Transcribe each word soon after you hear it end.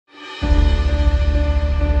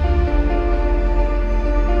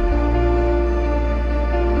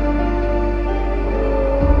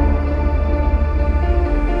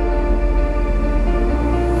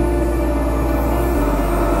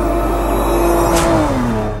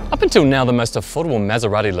until now, the most affordable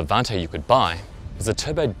Maserati Levante you could buy was a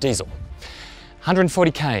turbo diesel,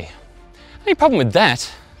 140k. Only problem with that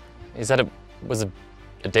is that it was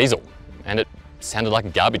a diesel and it sounded like a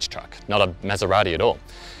garbage truck, not a Maserati at all.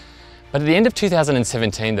 But at the end of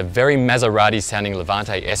 2017, the very Maserati sounding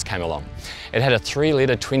Levante S came along. It had a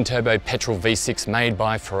 3-litre twin-turbo petrol V6 made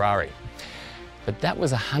by Ferrari. But that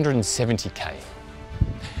was 170k.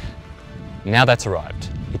 Now that's arrived.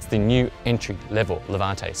 It's the new entry-level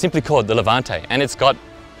Levante, simply called the Levante, and it's got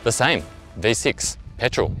the same V6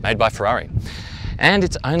 petrol made by Ferrari. And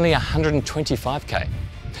it's only 125k.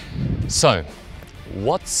 So,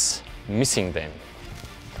 what's missing then?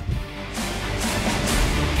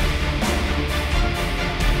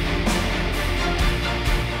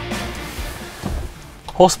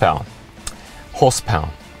 Horsepower. Horsepower.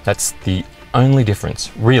 That's the only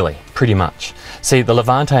difference, really, pretty much. See, the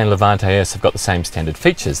Levante and Levante S have got the same standard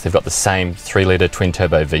features. They've got the same 3-litre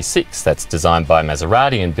twin-turbo V6 that's designed by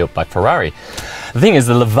Maserati and built by Ferrari. The thing is,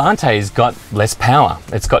 the Levante's got less power.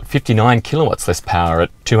 It's got 59 kilowatts less power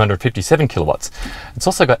at 257 kilowatts. It's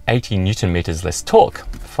also got 80 Newton meters less torque,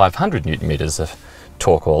 500 Newton meters of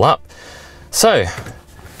torque all up. So,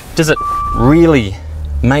 does it really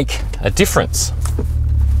make a difference?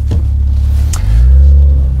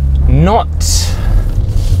 Not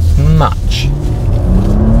much.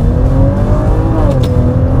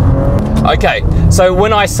 Okay, so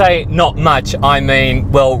when I say not much, I mean,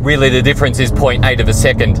 well, really the difference is 0.8 of a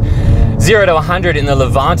second. 0 to 100 in the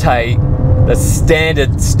Levante, the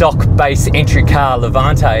standard stock base entry car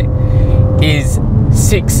Levante, is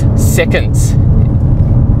 6 seconds.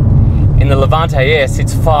 In the Levante S,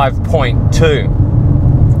 it's 5.2.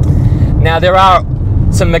 Now there are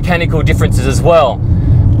some mechanical differences as well.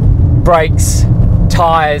 Brakes,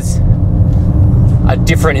 tyres are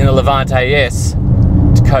different in the Levante S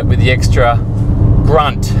to cope with the extra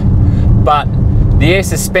grunt, but the air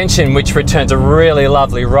suspension, which returns a really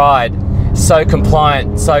lovely ride, so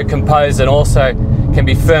compliant, so composed, and also can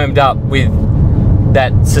be firmed up with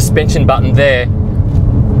that suspension button there,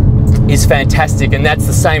 is fantastic, and that's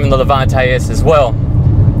the same in the Levante S as well.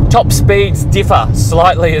 Top speeds differ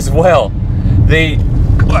slightly as well. The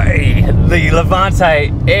Levante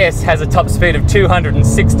S has a top speed of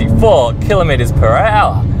 264 kilometers per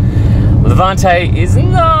hour. Levante is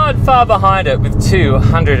not far behind it with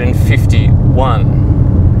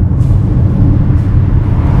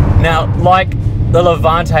 251. Now, like the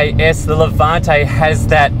Levante S, the Levante has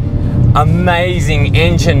that amazing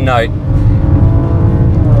engine note.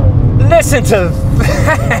 Listen to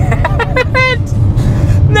that!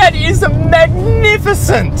 That is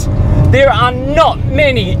magnificent! There are not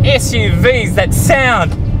many SUVs that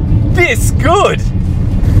sound this good.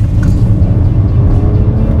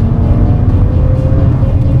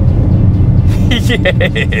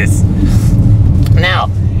 Yes. Now,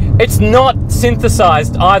 it's not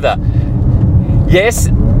synthesized either. Yes,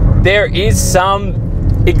 there is some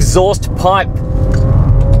exhaust pipe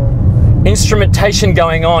instrumentation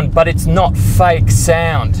going on, but it's not fake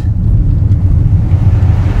sound.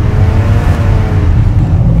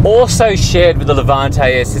 Also shared with the Levante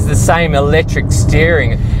S is the same electric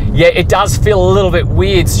steering. Yeah, it does feel a little bit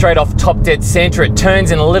weird straight off top dead center. It turns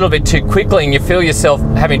in a little bit too quickly and you feel yourself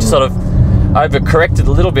having to sort of overcorrect it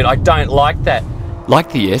a little bit. I don't like that. Like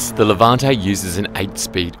the S, the Levante uses an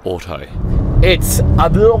 8-speed auto. It's a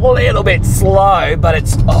little bit slow, but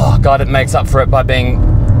it's, oh God, it makes up for it by being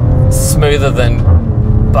smoother than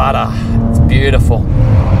butter. It's beautiful.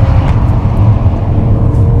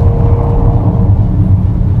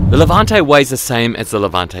 The Levante weighs the same as the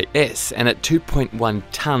Levante S, and at 2.1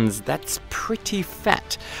 tons, that's pretty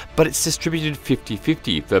fat, but it's distributed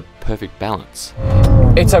 50-50 for perfect balance.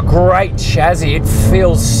 It's a great chassis. It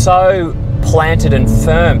feels so planted and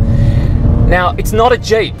firm. Now, it's not a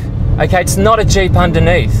Jeep, okay? It's not a Jeep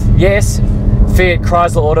underneath. Yes, Fiat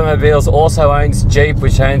Chrysler Automobiles also owns Jeep,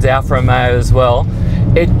 which owns Alfa Romeo as well.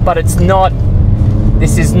 But it's not,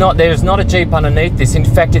 there's not a Jeep underneath this. In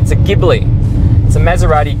fact, it's a Ghibli. It's a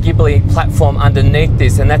Maserati Ghibli platform underneath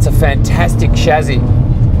this, and that's a fantastic chassis.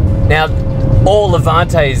 Now, all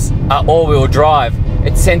Levantes are all-wheel drive.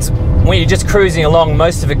 It sends, when you're just cruising along,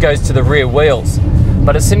 most of it goes to the rear wheels.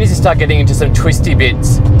 But as soon as you start getting into some twisty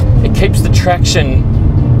bits, it keeps the traction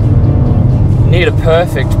near to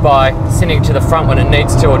perfect by sending it to the front when it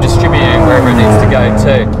needs to, or distributing wherever it needs to go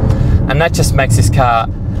to. And that just makes this car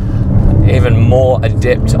even more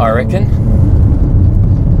adept, I reckon.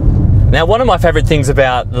 Now, one of my favorite things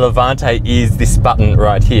about the Levante is this button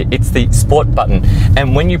right here. It's the sport button,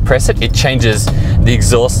 and when you press it, it changes the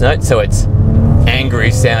exhaust note, so it's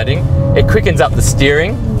angry sounding. It quickens up the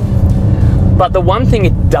steering. But the one thing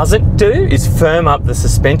it doesn't do is firm up the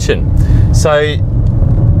suspension. So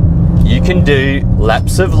you can do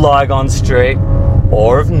laps of Lygon Street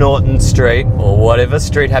or of Norton Street or whatever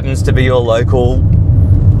street happens to be your local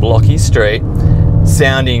blocky street,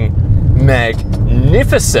 sounding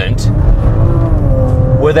magnificent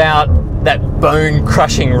without that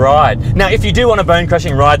bone-crushing ride. Now, if you do want a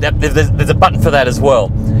bone-crushing ride, there's a button for that as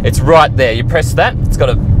well. It's right there. You press that, it's got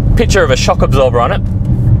a picture of a shock absorber on it.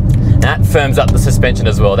 That firms up the suspension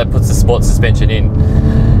as well. That puts the sport suspension in.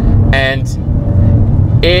 And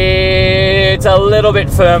it's a little bit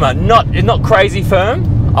firmer. Not crazy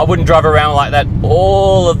firm. I wouldn't drive around like that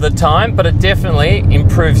all of the time, but it definitely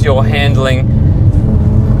improves your handling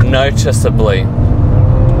noticeably.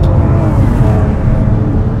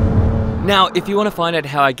 Now, if you want to find out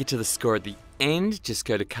how I get to the score at the end, just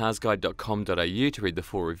go to carsguide.com.au to read the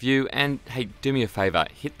full review. And hey, do me a favour,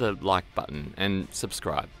 hit the like button and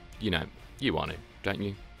subscribe. You know, you want to, don't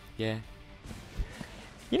you? Yeah.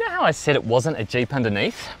 You know how I said it wasn't a Jeep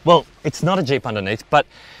underneath? Well, it's not a Jeep underneath, but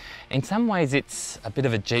in some ways it's a bit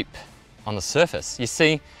of a Jeep on the surface. You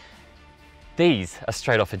see, these are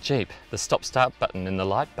straight off a Jeep, the stop-start button and the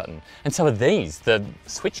light button. And so are these, the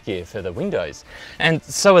switchgear for the windows. And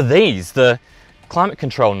so are these, the climate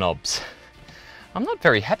control knobs. I'm not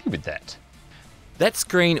very happy with that. That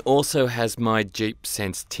screen also has my Jeep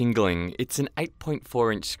Sense tingling. It's an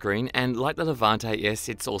 8.4-inch screen, and like the Levante S,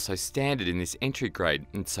 it's also standard in this entry grade,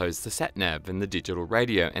 and so is the sat-nav and the digital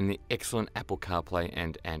radio and the excellent Apple CarPlay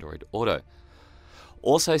and Android Auto.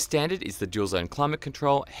 Also standard is the dual zone climate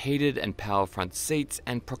control, heated and power front seats,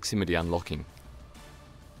 and proximity unlocking.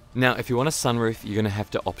 Now, if you want a sunroof, you're going to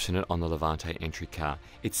have to option it on the Levante entry car.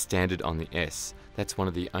 It's standard on the S. That's one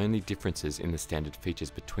of the only differences in the standard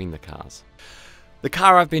features between the cars. The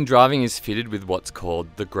car I've been driving is fitted with what's called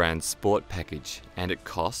the Grand Sport package, and it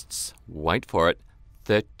costs, wait for it,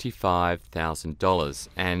 $35,000,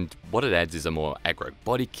 and what it adds is a more aggro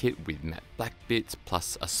body kit with matte black bits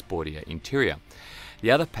plus a sportier interior.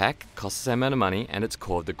 The other pack costs the same amount of money, and it's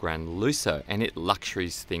called the Grand Lusso, and it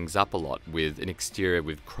luxuries things up a lot with an exterior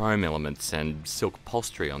with chrome elements and silk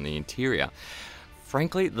upholstery on the interior.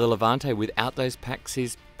 Frankly, the Levante without those packs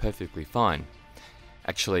is perfectly fine.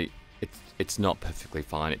 Actually, it's not perfectly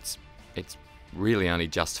fine, it's really only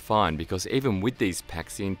just fine, because even with these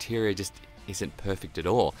packs, the interior just isn't perfect at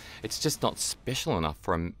all. It's just not special enough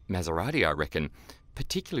for a Maserati, I reckon,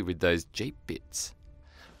 particularly with those Jeep bits.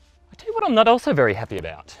 I tell you what I'm not also very happy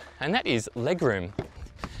about, and that is legroom.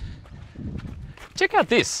 Check out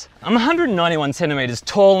this. I'm 191 centimeters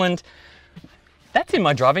tall, and that's in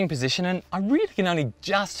my driving position, and I really can only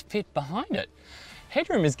just fit behind it.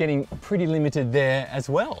 Headroom is getting pretty limited there as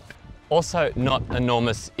well. Also not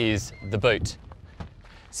enormous is the boot.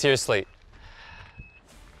 Seriously,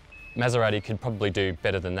 Maserati could probably do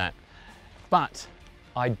better than that. But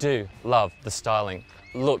I do love the styling.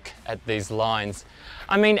 Look at these lines.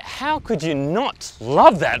 I mean, how could you not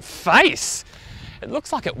love that face? It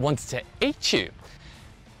looks like it wants to eat you.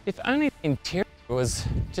 If only the interior was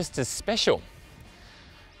just as special.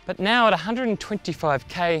 But now at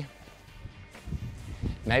 125K,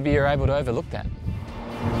 maybe you're able to overlook that.